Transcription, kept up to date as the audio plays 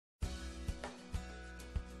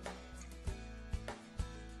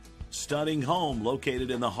stunning home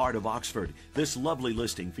located in the heart of Oxford. This lovely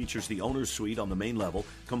listing features the owner's suite on the main level,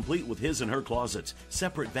 complete with his and her closets,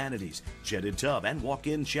 separate vanities, jetted tub, and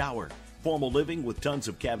walk-in shower. Formal living with tons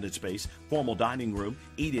of cabinet space, formal dining room,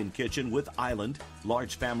 eat-in kitchen with island,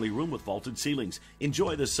 large family room with vaulted ceilings.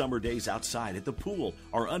 Enjoy the summer days outside at the pool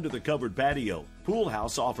or under the covered patio. Pool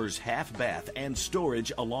House offers half bath and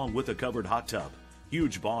storage along with a covered hot tub.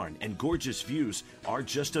 Huge barn and gorgeous views are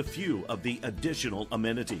just a few of the additional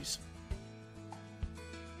amenities.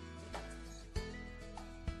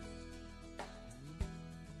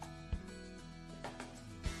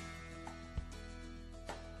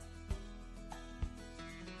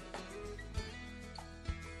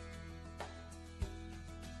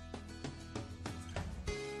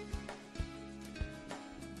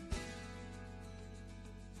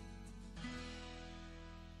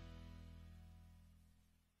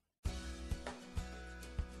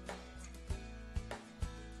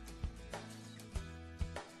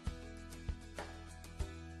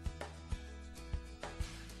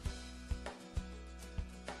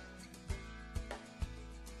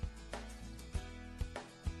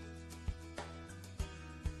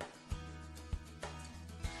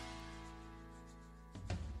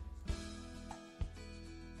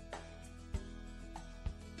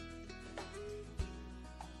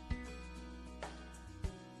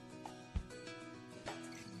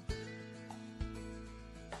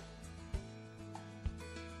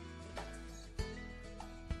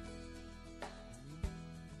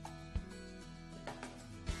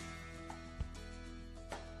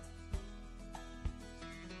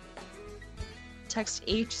 Text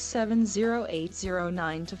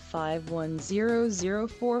H70809 to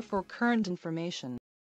 510044 for current information.